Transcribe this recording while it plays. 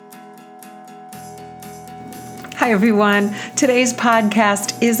Hi, everyone. Today's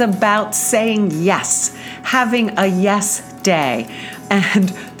podcast is about saying yes, having a yes day. And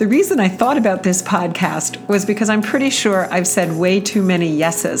the reason I thought about this podcast was because I'm pretty sure I've said way too many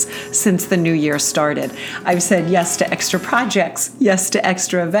yeses since the new year started. I've said yes to extra projects, yes to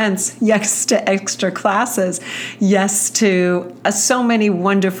extra events, yes to extra classes, yes to so many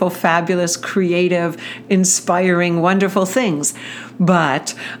wonderful, fabulous, creative, inspiring, wonderful things.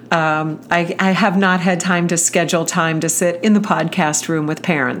 But I have not had time to schedule time to sit in the podcast room with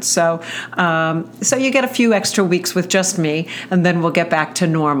parents. So you get a few extra weeks with just me, and then we'll get back to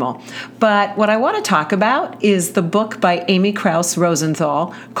normal. But what I want to talk about is the book by Amy Krouse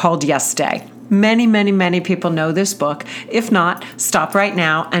Rosenthal called Yes Day. Many, many, many people know this book. If not, stop right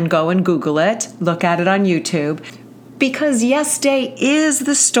now and go and Google it. Look at it on YouTube. Because Yes Day is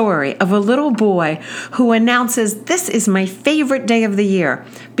the story of a little boy who announces, "This is my favorite day of the year,"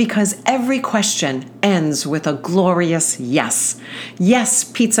 because every question ends with a glorious yes. Yes,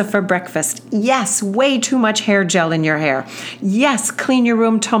 pizza for breakfast. Yes, way too much hair gel in your hair. Yes, clean your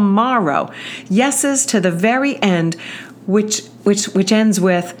room tomorrow. Yeses to the very end, which ends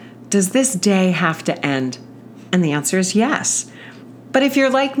with, "Does this day have to end?" And the answer is yes. But if you're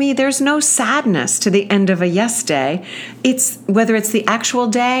like me, there's no sadness to the end of a yes day. Whether it's the actual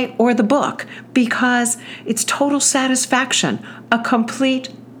day or the book, because it's total satisfaction, a complete,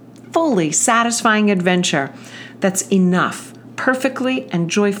 fully satisfying adventure that's enough, perfectly and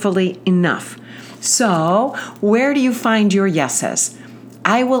joyfully enough. So, where do you find your yeses?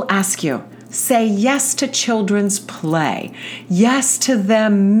 I will ask you. Say yes to children's play. Yes to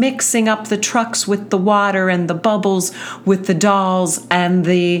them mixing up the trucks with the water and the bubbles with the dolls and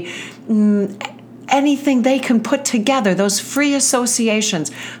the anything they can put together, those free associations,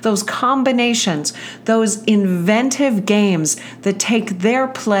 those combinations, those inventive games that take their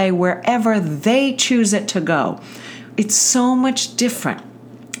play wherever they choose it to go. It's so much different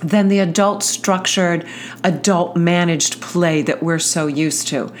than the adult-structured, adult-managed play that we're so used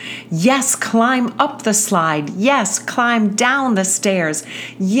to. Yes, climb up the slide. Yes, climb down the stairs.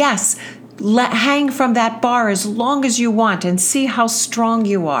 Yes, hang from that bar as long as you want and see how strong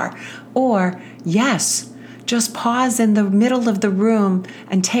you are. Or, yes, just pause in the middle of the room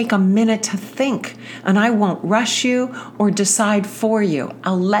and take a minute to think, and I won't rush you or decide for you.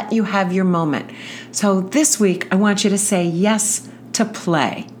 I'll let you have your moment. So this week, I want you to say yes to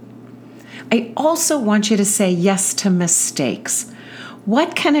play. I also want you to say yes to mistakes.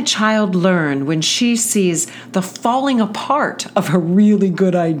 What can a child learn when she sees the falling apart of a really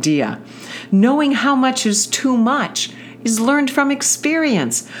good idea? Knowing how much is too much is learned from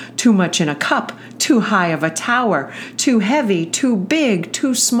experience. Too much in a cup, too high of a tower, too heavy, too big,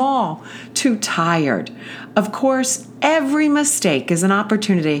 too small, too tired. Of course, every mistake is an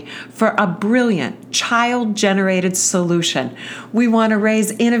opportunity for a brilliant child-generated solution. We want to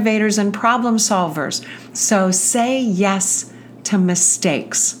raise innovators and problem solvers. So say yes to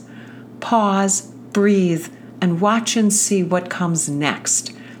mistakes. Pause, breathe, and watch and see what comes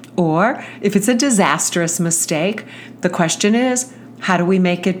next. Or if it's a disastrous mistake, the question is, how do we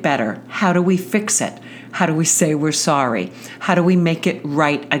make it better? How do we fix it? How do we say we're sorry? How do we make it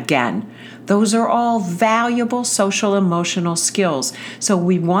right again? Those are all valuable social emotional skills. So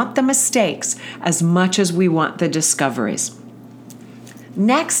we want the mistakes as much as we want the discoveries.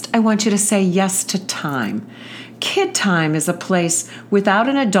 Next, I want you to say yes to time. Kid time is a place without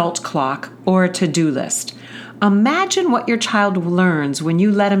an adult clock or a to-do list. Imagine what your child learns when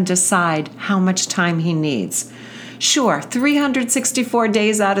you let him decide how much time he needs. Sure, 364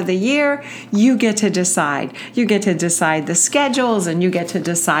 days out of the year, you get to decide. You get to decide the schedules and you get to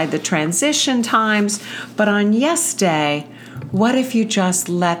decide the transition times. But on Yes Day, what if you just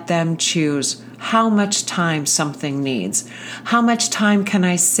let them choose how much time something needs? How much time can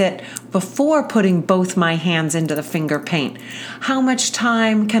I sit before putting both my hands into the finger paint? How much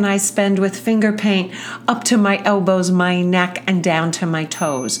time can I spend with finger paint up to my elbows, my neck, and down to my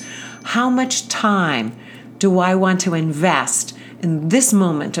toes? How much time do I want to invest in this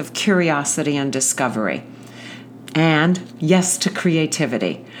moment of curiosity and discovery? And yes to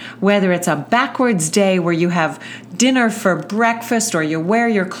creativity. Whether it's a backwards day where you have dinner for breakfast or you wear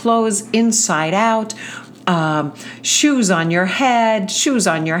your clothes inside out, shoes on your head, shoes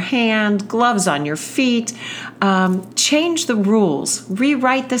on your hand, gloves on your feet, change the rules,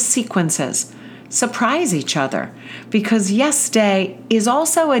 rewrite the sequences, surprise each other. Because Yes Day is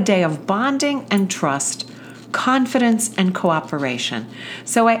also a day of bonding and trust, confidence and cooperation.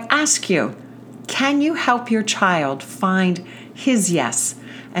 So I ask you, can you help your child find his yes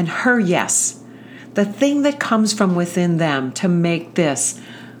and her yes, the thing that comes from within them to make this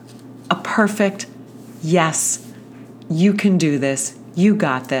a perfect yes you can do this, you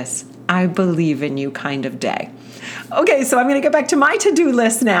got this, I believe in you kind of day. Okay, so I'm going to get back to my to-do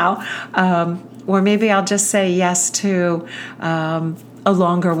list now. Or maybe I'll just say yes to a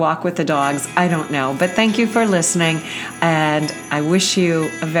longer walk with the dogs. I don't know. But thank you for listening. And I wish you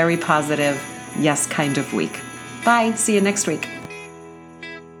a very positive, yes kind of week. Bye. See you next week.